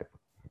subjective.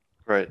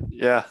 Right.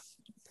 Yeah.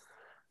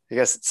 I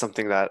guess it's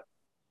something that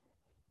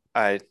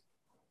I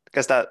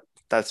guess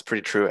that's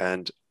pretty true.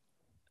 And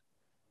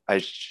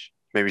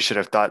maybe should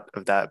have thought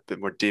of that a bit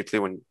more deeply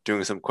when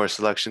doing some course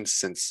selections,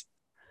 since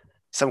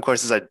some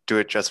courses I do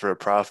it just for a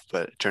prof,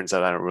 but it turns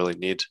out I don't really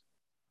need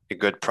a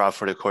good prof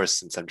for the course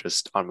since I'm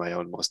just on my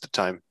own most of the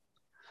time.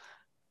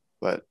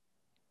 But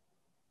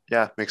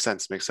yeah, makes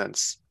sense. Makes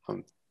sense.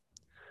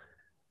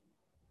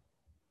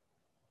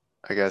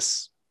 I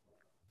guess.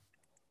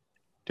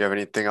 Do you have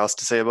anything else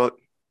to say about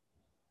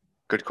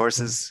good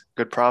courses,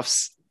 good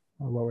profs?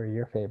 What were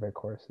your favorite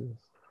courses?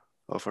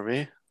 Well, for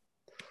me,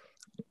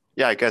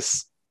 yeah, I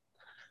guess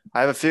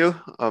I have a few.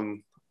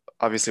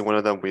 Obviously, one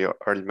of them we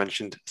already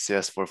mentioned,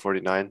 CS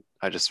 449.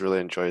 I just really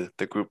enjoy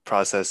the group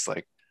process,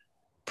 like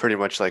pretty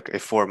much like a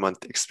 4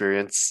 month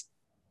experience.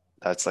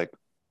 That's like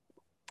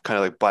kind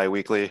of like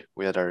bi-weekly.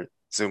 We had our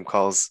Zoom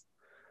calls,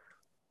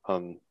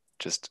 um,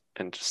 just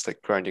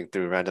like grinding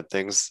through random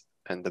things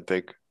and the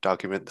big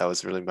document that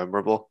was really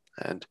memorable.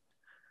 And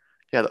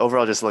yeah,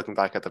 overall, just looking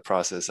back at the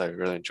process, I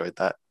really enjoyed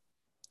that.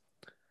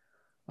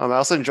 I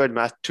also enjoyed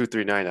Math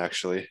 239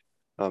 actually,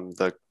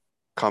 the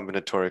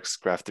combinatorics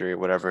graph theory,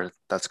 whatever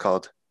that's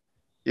called.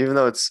 Even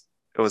though it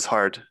was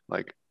hard,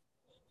 like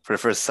for the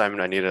first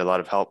assignment, I needed a lot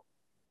of help,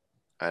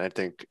 and I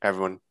think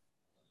everyone,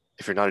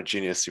 if you're not a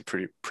genius, you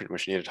pretty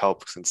much needed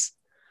help since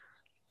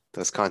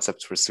those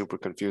concepts were super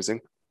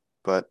confusing.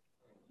 But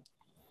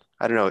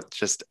I don't know,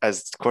 just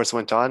as the course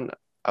went on,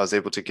 I was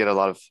able to get a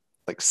lot of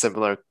like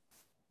similar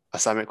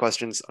assignment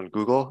questions on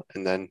Google,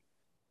 and then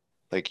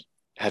like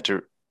had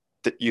to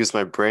use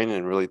my brain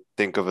and really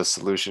think of a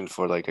solution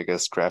for like I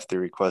guess graph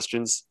theory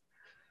questions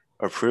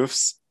or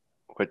proofs,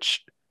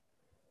 which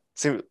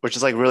which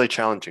is like really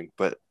challenging.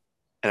 But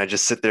and I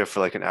just sit there for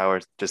like an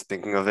hour just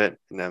thinking of it,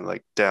 and I'm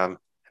like, damn,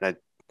 and I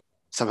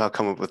somehow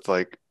come up with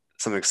like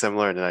something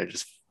similar, and then I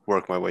just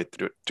work my way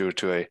through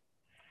to a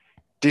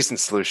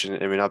decent solution.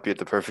 It may not be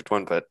the perfect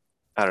one, but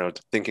I don't know,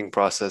 the thinking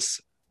process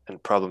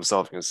and problem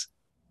solving is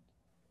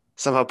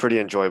somehow pretty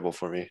enjoyable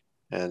for me.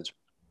 And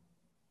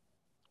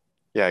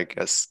yeah, I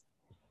guess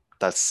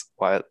that's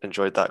why I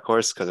enjoyed that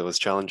course because it was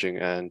challenging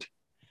and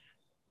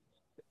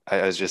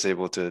I was just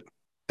able to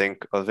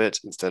think of it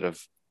instead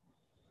of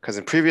because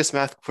in previous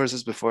math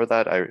courses before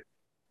that, I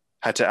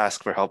had to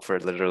ask for help for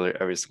literally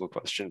every single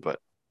question. But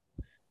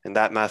in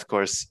that math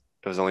course,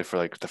 it was only for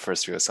like the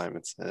first few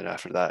assignments. And then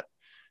after that,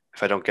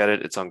 if I don't get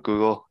it, it's on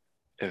Google.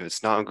 If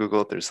it's not on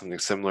Google, there's something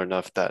similar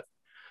enough that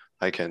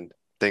I can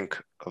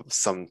think of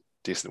some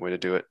decent way to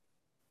do it.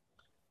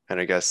 And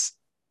I guess,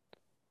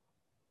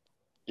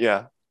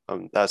 yeah,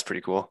 that's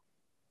pretty cool.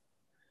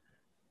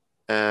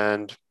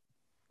 And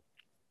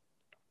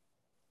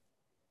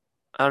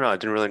I don't know, I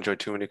didn't really enjoy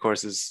too many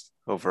courses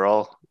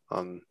overall.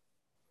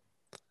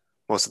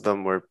 Most of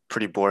them were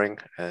pretty boring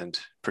and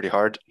pretty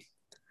hard.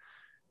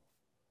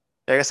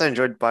 Yeah, I guess I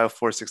enjoyed Bio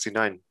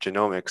 469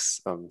 genomics,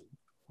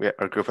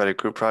 our group had a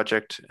group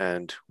project,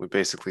 and we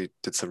basically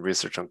did some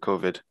research on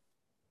COVID.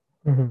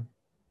 Hmm.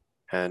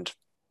 And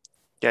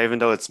yeah, even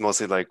though it's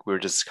mostly like we were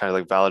just kind of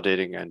like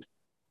validating and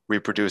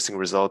reproducing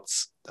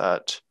results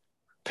that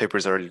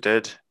papers already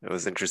did, it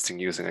was interesting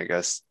using, I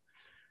guess,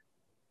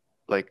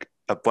 like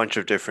a bunch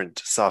of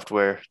different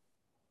software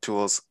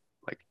tools,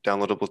 like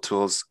downloadable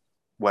tools,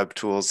 web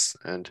tools,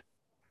 and it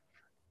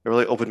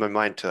really opened my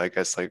mind to, I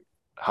guess, like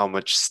how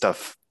much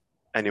stuff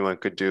anyone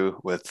could do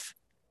with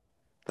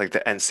like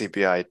the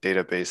NCBI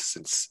database,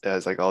 since it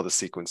has like all the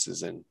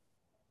sequences and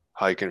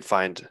how you can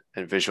find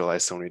and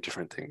visualize so many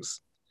different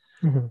things.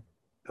 Hmm.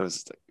 It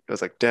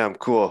was like damn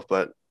cool,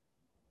 but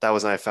that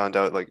was when I found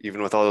out like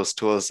even with all those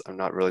tools, I'm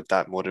not really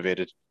that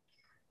motivated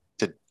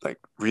to like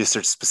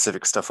research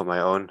specific stuff on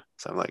my own.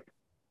 So I'm like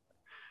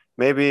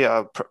maybe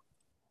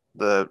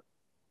the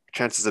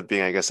chances of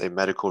being, I guess, a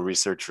medical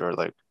researcher or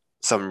like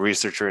some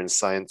researcher in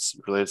science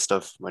related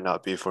stuff might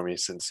not be for me,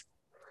 since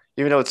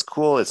even though it's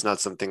cool, it's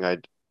not something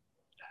I'd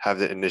have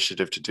the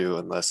initiative to do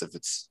unless if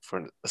it's for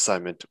an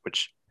assignment,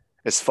 which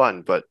is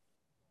fun, but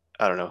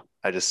I don't know.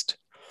 I just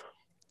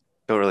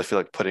don't really feel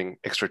like putting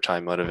extra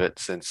time out of it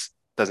since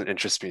it doesn't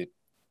interest me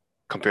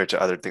compared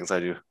to other things I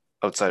do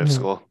outside of Hmm.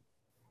 school.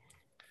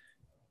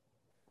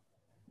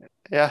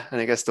 Yeah,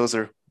 and I guess those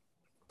are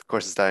the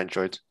courses that I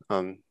enjoyed.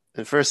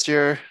 In first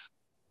year,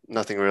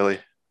 nothing really.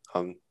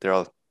 They're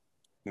all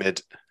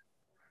mid.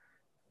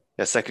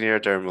 Yeah, second year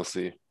they're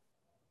mostly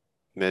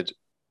mid.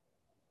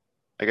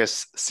 I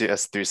guess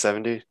CS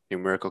 370,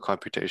 numerical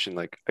computation.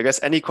 Like I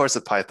guess any course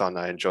of Python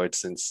I enjoyed,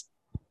 since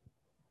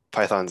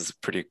Python's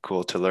pretty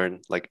cool to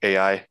learn. Like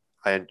AI,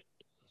 I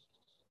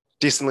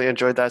decently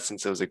enjoyed that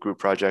since it was a group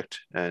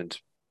project and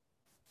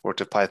worked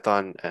with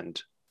Python,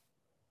 and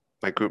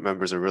my group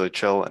members are really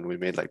chill, and we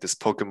made like this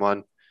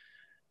Pokemon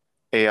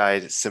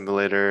AI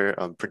simulator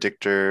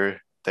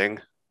predictor thing.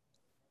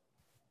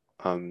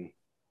 Um,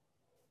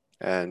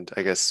 and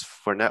I guess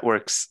for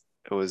networks,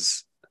 it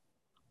was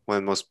one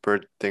of the most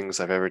bird things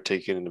I've ever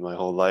taken into my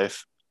whole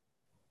life.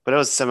 But it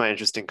was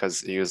semi-interesting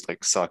because it used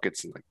like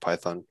sockets and like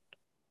Python,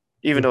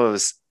 even Yeah. though it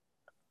was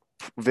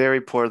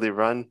very poorly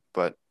run,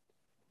 but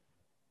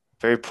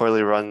very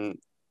poorly run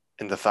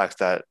in the fact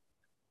that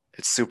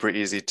it's super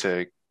easy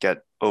to get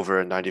over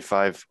a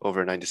 95,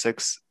 over a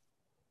 96,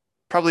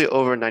 probably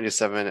over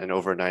 97 and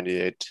over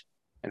 98.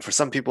 And for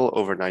some people,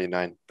 over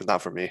 99, but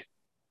not for me.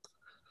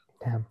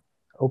 Damn.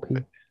 OP.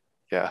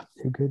 Yeah.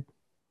 Too good.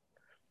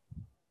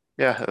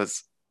 Yeah, it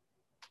was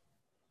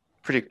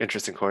a pretty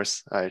interesting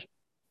course.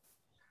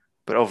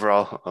 But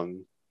overall,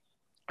 I'm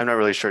not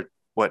really sure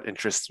what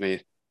interests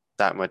me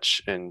that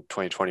much in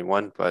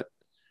 2021, but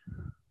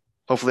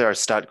hopefully our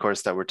stat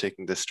course that we're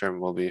taking this term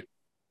will be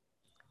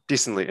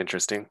decently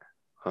interesting.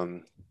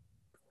 Um,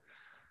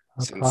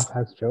 Our prof since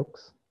has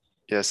jokes.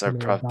 yes, He our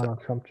made a prof,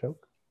 Donald Trump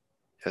joke.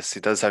 yes, he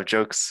does have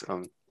jokes.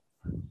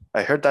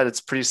 I heard that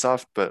it's pretty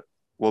soft, but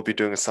we'll be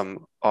doing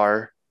some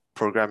R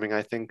programming,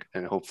 I think,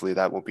 and hopefully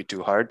that won't be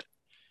too hard.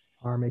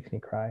 R makes me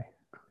cry.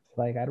 It's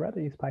like I'd rather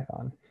use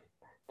Python.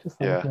 Just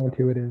so much Yeah, more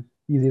intuitive,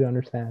 easy to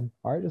understand.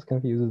 R just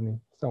confuses me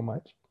so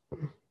much.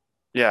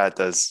 yeah, it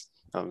does.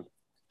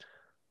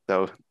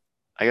 Though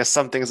I guess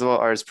some things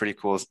about R is pretty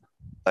cool.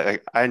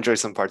 Like I enjoy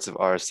some parts of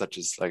R, such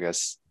as I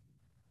guess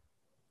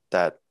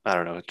that I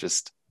don't know,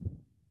 just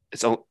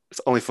it's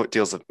only for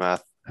deals with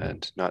math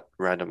and not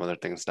random other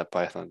things that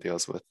Python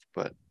deals with.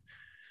 But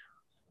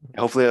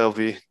hopefully it'll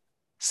be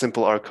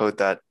simple R code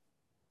that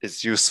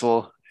is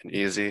useful and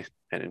easy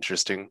and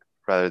interesting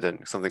rather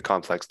than something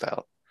complex that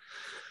I'll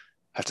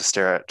have to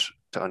stare at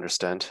to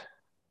understand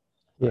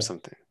or Yeah.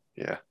 something.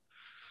 Yeah.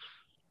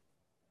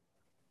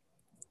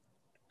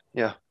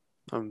 Yeah.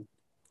 Um,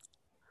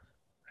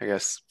 I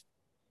guess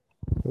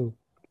Ooh.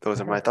 those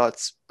Can are I hear, my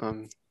thoughts.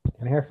 can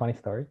I hear a funny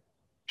story?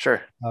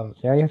 Sure.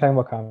 Yeah, you're talking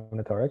about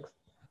combinatorics.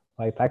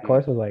 Like that Mm,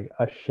 course was like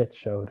a shit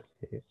show.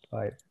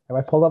 Like if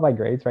I pulled up my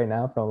grades right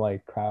now from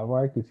like crowd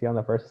work, you see on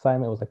the first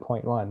assignment it was like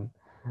 0.1.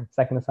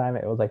 Second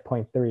assignment it was like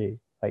 0.3.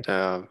 Like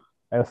um,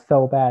 it was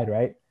so bad,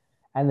 right?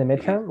 And the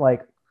mhm, midterm,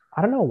 like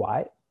I don't know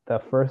why the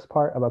first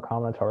part about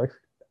combinatorics,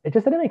 it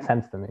just didn't make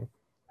sense to me.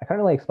 I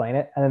couldn't really explain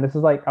it. And then this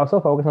is like I was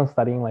so focused on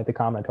studying like the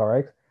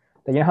combinatorics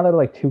that you know how there were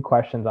like two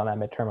questions on that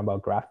midterm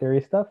about graph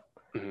theory stuff.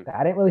 mhm. That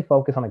I didn't really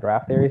focus on the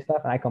graph theory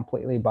stuff, and I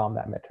completely bombed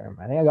that midterm.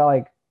 I think I got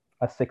like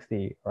a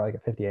 60 or like a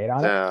 58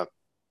 on it. Uh,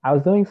 I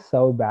was doing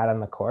so bad on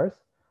the course,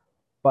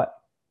 but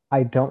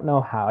I don't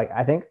know how. Like,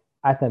 I think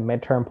at the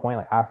midterm point,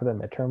 like after the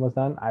midterm was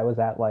done, I was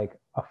at like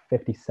a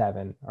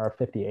 57 or a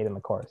 58 in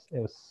the course. It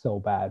was so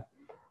bad.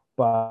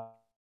 But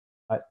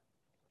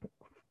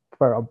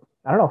for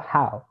I don't know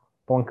how,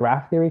 but when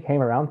graph theory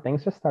came around,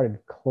 things just started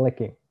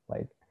clicking.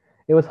 Like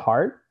it was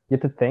hard, you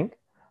had to think,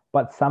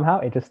 but somehow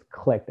it just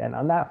clicked. And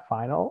on that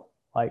final,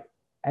 like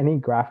any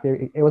graph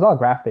theory, it was all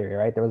graph theory,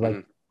 right? There was like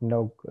mhm,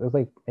 no, it was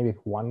like maybe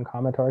one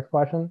combinatorics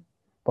question,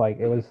 but like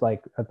it mhm. was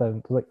like at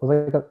the it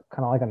was like a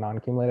kind of like a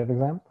non-cumulative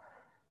exam.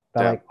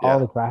 That Damn. like all Yeah.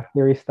 the graph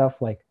theory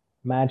stuff like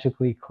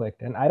magically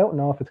clicked. And I don't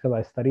know if it's because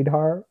I studied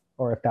hard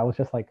or if that was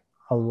just like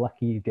a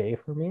lucky day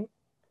for me,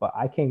 but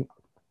I came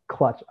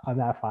clutch on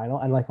that final.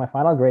 And like my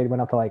final grade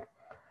went up to like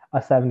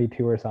a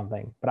 72 or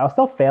something. But I was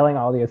still failing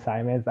all the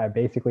assignments. I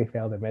basically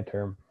failed the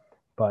midterm,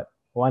 but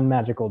one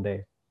magical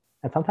day.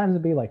 And sometimes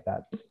it'd be like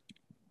that.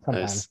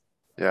 Sometimes. Nice.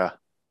 Yeah.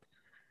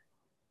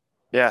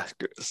 Yeah.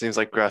 Seems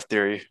like graph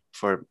theory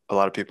for a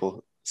lot of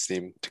people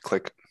seem to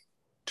click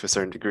to a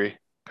certain degree.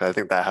 'Cause I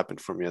think that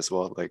happened for me as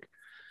well. Like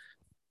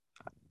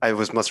I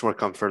was much more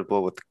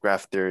comfortable with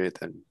graph theory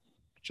than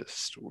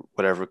just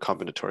whatever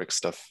combinatoric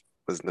stuff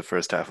was in the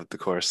first half of the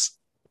course.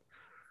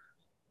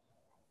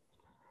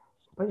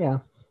 But yeah,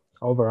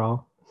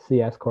 overall,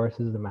 CS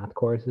courses, the math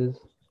courses,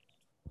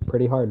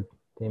 pretty hard.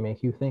 They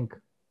make you think.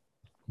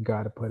 You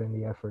got to put in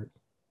the effort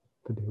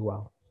to do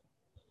well.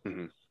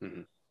 Mm-hmm,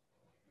 mm-hmm.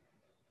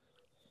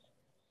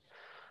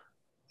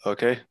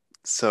 Okay,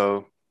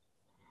 so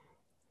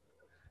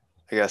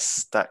I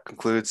guess that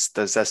concludes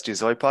the Zesty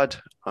Zoy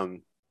Pod.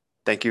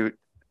 Thank you,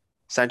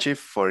 Chanchev,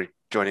 for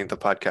joining the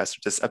podcast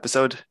for this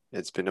episode.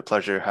 It's been a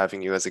pleasure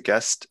having you as a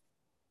guest.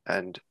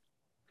 And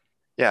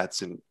yeah, it's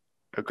been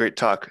a great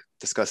talk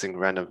discussing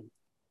random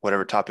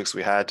whatever topics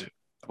we had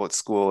about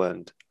school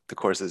and the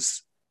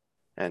courses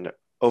and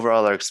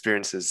overall our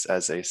experiences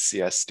as a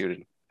CS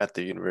student at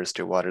the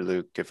University of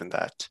Waterloo, given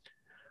that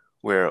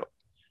we're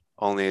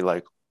only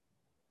like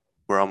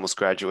we're almost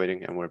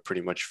graduating and we're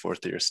pretty much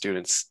fourth year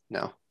students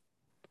now.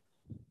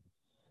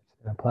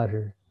 It's been a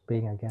pleasure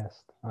being a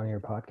guest on your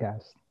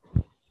podcast.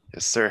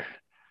 Yes, sir.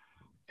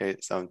 Okay,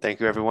 so thank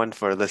you everyone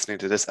for listening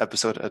to this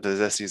episode of the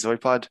Zesty Zoy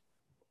Pod.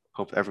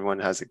 Hope everyone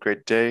has a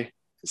great day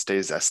and stay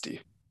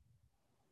zesty.